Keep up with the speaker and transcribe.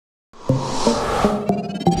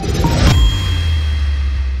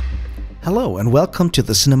Hello and welcome to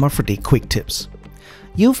the Cinema 4D Quick Tips.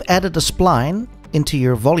 You've added a spline into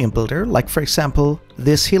your volume builder, like for example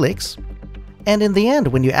this helix, and in the end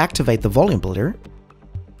when you activate the volume builder,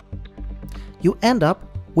 you end up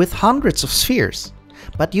with hundreds of spheres,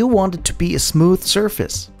 but you want it to be a smooth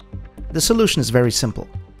surface. The solution is very simple.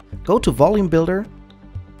 Go to Volume Builder,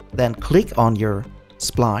 then click on your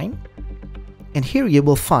spline, and here you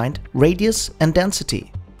will find Radius and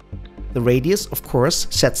Density. The radius, of course,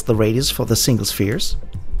 sets the radius for the single spheres.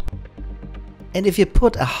 And if you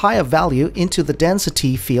put a higher value into the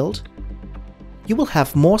density field, you will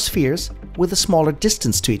have more spheres with a smaller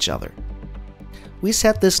distance to each other. We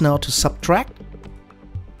set this now to subtract.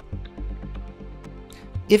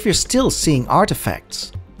 If you're still seeing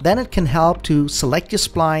artifacts, then it can help to select your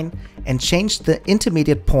spline and change the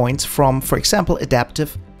intermediate points from, for example,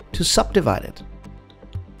 adaptive to subdivided.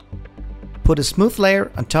 Put a smooth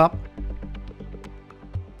layer on top,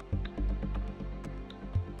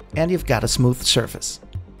 and you've got a smooth surface.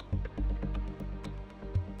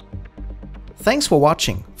 Thanks for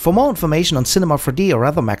watching. For more information on Cinema 4D or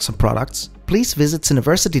other Maxon products, please visit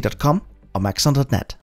cineversity.com or maxon.net.